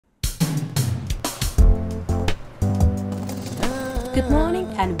Good morning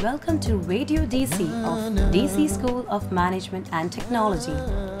and welcome to Radio DC of DC School of Management and Technology.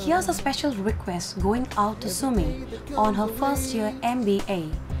 Here's a special request going out to Sumi on her first year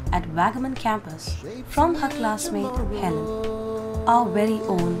MBA at Vagamon campus from her classmate Helen. Our very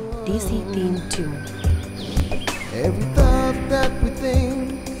own DC theme tune. Every thought that we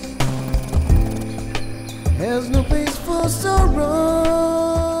think has no place for sorrow.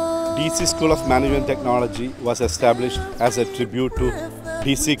 DC School of Management Technology was established as a tribute to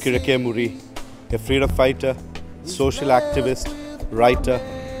DC Kirakemuri, a freedom fighter, social activist, writer,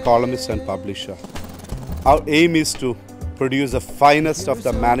 columnist and publisher. Our aim is to produce the finest of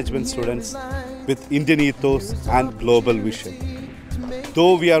the management students with Indian ethos and global vision.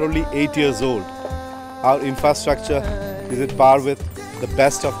 Though we are only 8 years old, our infrastructure is at par with the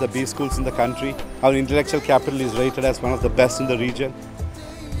best of the B schools in the country. Our intellectual capital is rated as one of the best in the region.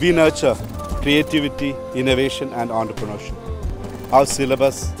 We nurture creativity, innovation and entrepreneurship. Our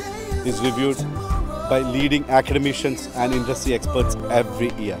syllabus is reviewed by leading academicians and industry experts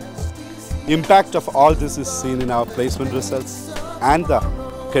every year. Impact of all this is seen in our placement results and the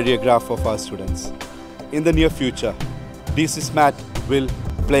career graph of our students. In the near future, DCSMAT will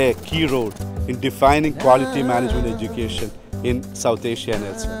play a key role in defining quality management education in South Asia and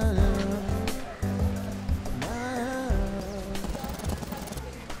elsewhere.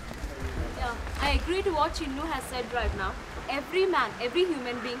 I agree to what Chinnu has said right now. Every man, every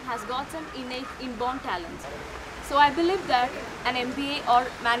human being has got some innate, inborn talents. So I believe that an MBA or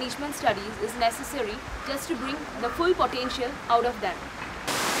management studies is necessary just to bring the full potential out of them.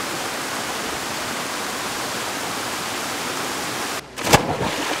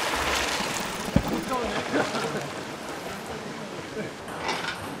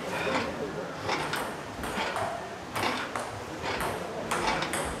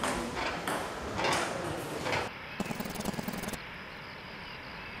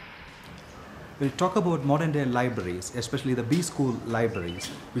 We'll talk about modern day libraries, especially the B school libraries,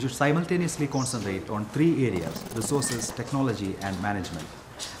 which should simultaneously concentrate on three areas: resources, technology and management.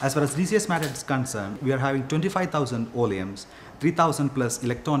 As far as DCSMAT is concerned, we are having 25,000 OLMs, 3,000 plus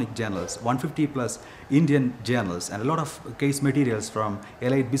electronic journals, 150 plus Indian journals and a lot of case materials from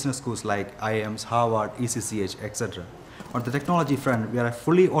elite business schools like IIMs, Harvard, ECCH, etc. On the technology front, we are a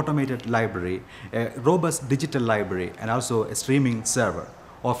fully automated library, a robust digital library and also a streaming server.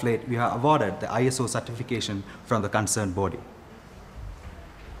 Of late, we have awarded the ISO certification from the concerned body.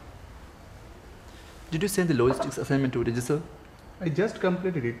 Did you send the logistics assignment to register? I just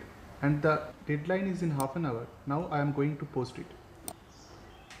completed it and the deadline is in half an hour. Now I am going to post it.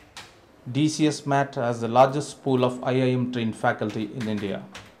 DCSMAT has the largest pool of IIM trained faculty in India,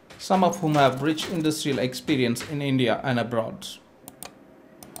 some of whom have rich industrial experience in India and abroad.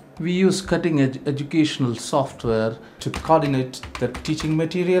 We use cutting-edge educational software to coordinate the teaching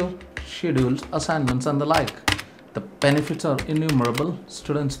material, schedules, assignments and the like. The benefits are innumerable.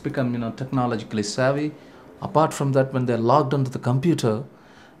 Students become technologically savvy. Apart from that, when they're logged onto the computer,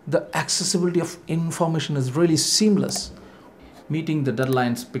 the accessibility of information is really seamless. Meeting the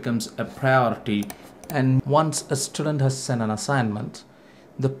deadlines becomes a priority, and once a student has sent an assignment,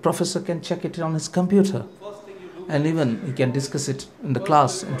 the professor can check it on his computer. And even he can discuss it in the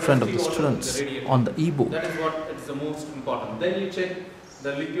class in front of the students on the e-book. That is what is the most important. Then you check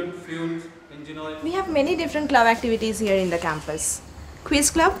the liquid, fluid, engine oil. We have many different club activities here in the campus. Quiz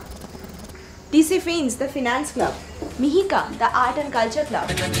club, DC Fins, the finance club, Mihika, the art and culture club.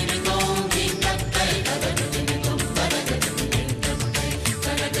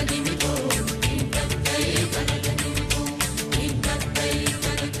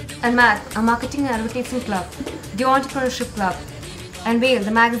 And Math, a marketing and advertising club, the entrepreneurship club, and Whale, the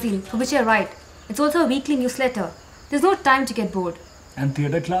magazine for which I write. It's also a weekly newsletter. There's no time to get bored. And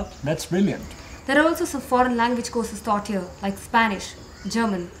theatre club? That's brilliant. There are also some foreign language courses taught here, like Spanish,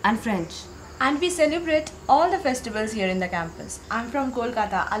 German, and French. And we celebrate all the festivals here in the campus. I'm from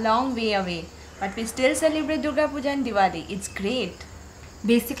Kolkata, a long way away, but we still celebrate Durga Puja and Diwali. It's great.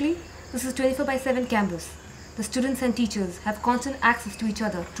 Basically, this is 24/7 campus. The students and teachers have constant access to each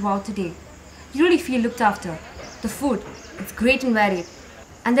other throughout the day. You really feel looked after. The food, it's great and varied.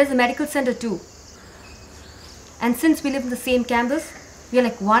 And there's a medical center too. And since we live in the same campus, we are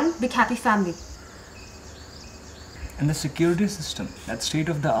like one big happy family. And the security system, that's state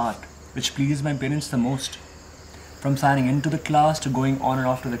of the art, which pleases my parents the most. From signing into the class to going on and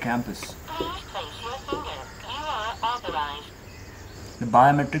off to the campus. The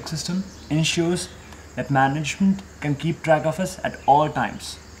biometric system ensures that management can keep track of us at all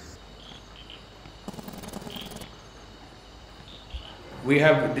times. We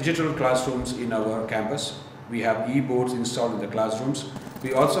have digital classrooms in our campus. We have e-boards installed in the classrooms.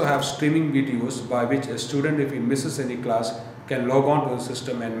 We also have streaming videos by which a student, if he misses any class, can log on to the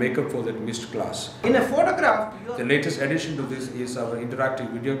system and make up for that missed class. In a photograph, the latest addition to this is our interactive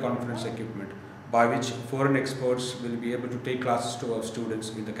video conference equipment, by which foreign experts will be able to take classes to our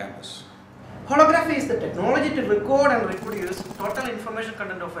students in the campus. Holography is the technology to record and reproduce total information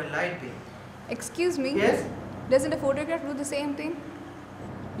content of a light beam. Excuse me? Yes? Doesn't a photograph do the same thing?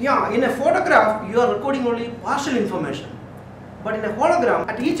 Yeah, in a photograph, you are recording only partial information. But in a hologram,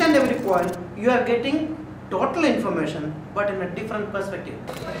 at each and every point, you are getting total information, but in a different perspective.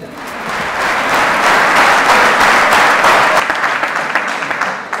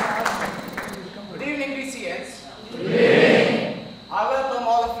 Good evening, DCS. Good evening. I welcome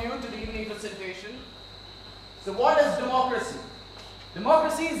all of you to the evening presentation. So what is democracy?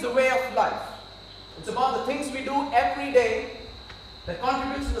 Democracy is the way of life. It's about the things we do every day that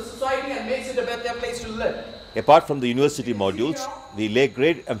contributes to the society and makes it a better place to live. Apart from the university modules, we lay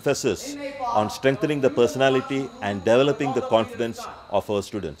great emphasis on strengthening the personality and developing the confidence of our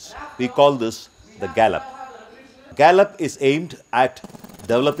students. We call this the Gallop. Gallop is aimed at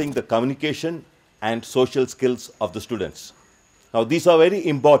developing the communication and social skills of the students. Now, these are very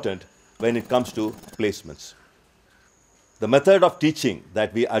important when it comes to placements. The method of teaching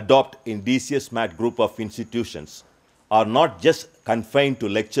that we adopt in DCSMAT group of institutions are not just confined to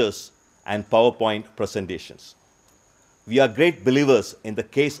lectures and PowerPoint presentations. We are great believers in the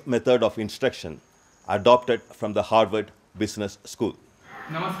case method of instruction adopted from the Harvard Business School.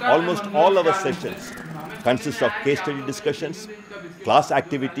 Almost all our sessions consist of case study discussions, class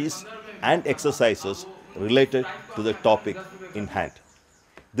activities, and exercises related to the topic in hand.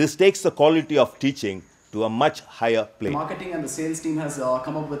 This takes the quality of teaching to a much higher plane. Marketing and the sales team has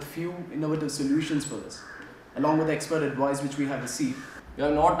come up with few innovative solutions for this, along with the expert advice which we have received. We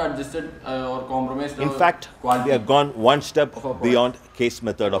have not adjusted or compromised. In fact, we have gone one step beyond case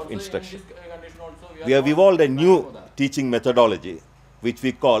method of instruction. We have evolved a new teaching methodology which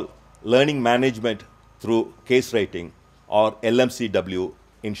we call learning management through case writing, or LMCW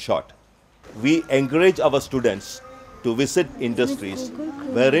in short. We encourage our students to visit industries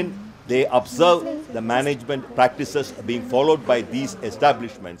wherein they observe the management practices being followed by these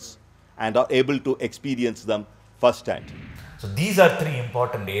establishments and are able to experience them firsthand. So these are three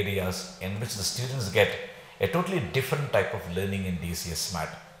important areas in which the students get a totally different type of learning in DCSMAT.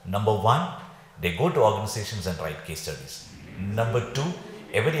 Number one, they go to organizations and write case studies. Number two,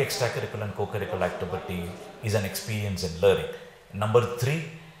 every extracurricular and co-curricular activity is an experience in learning. Number three,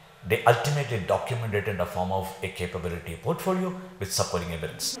 they ultimately document it in the form of a capability portfolio with supporting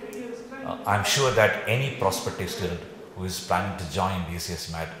evidence. I'm sure that any prospective student who is planning to join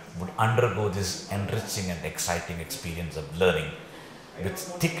DCSMAT would undergo this enriching and exciting experience of learning with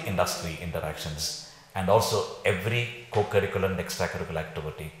thick industry interactions, and also every co-curricular and extracurricular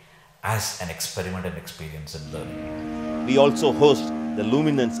activity as an experiment and experience in learning. We also host the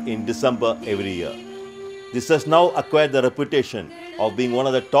Luminance in December every year. This has now acquired the reputation of being one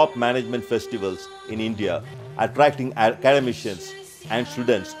of the top management festivals in India, attracting academicians and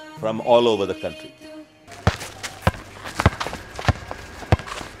students from all over the country.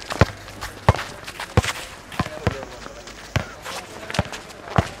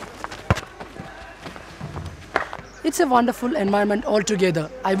 It's a wonderful environment altogether.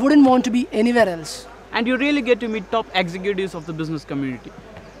 I wouldn't want to be anywhere else. And you really get to meet top executives of the business community.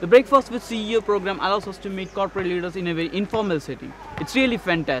 The Breakfast with CEO program allows us to meet corporate leaders in a very informal setting. It's really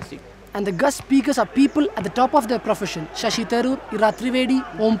fantastic. And the guest speakers are people at the top of their profession. Shashi Tharoor, Ira Trivedi,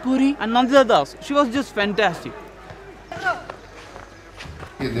 Om Puri. And Nandita Das. She was just fantastic.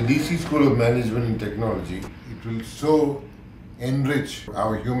 The DC School of Management and Technology, it will so enrich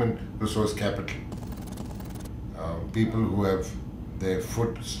our human resource capital. People who have their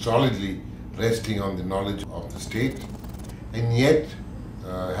foot solidly resting on the knowledge of the state, and yet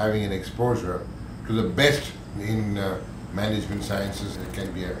having an exposure to the best in management sciences that can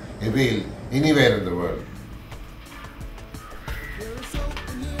be availed anywhere in the world.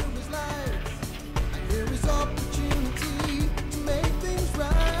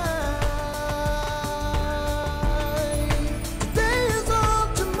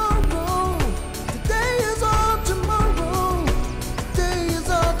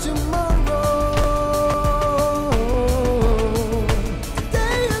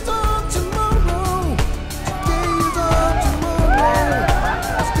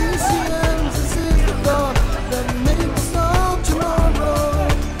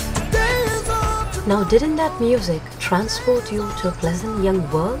 Now, didn't that music transport you to a pleasant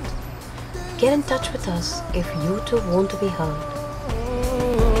young world? Get in touch with us if you too want to be heard.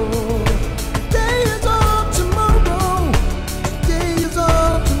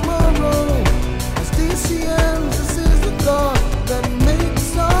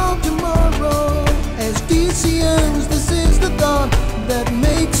 that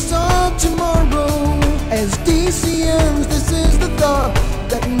makes all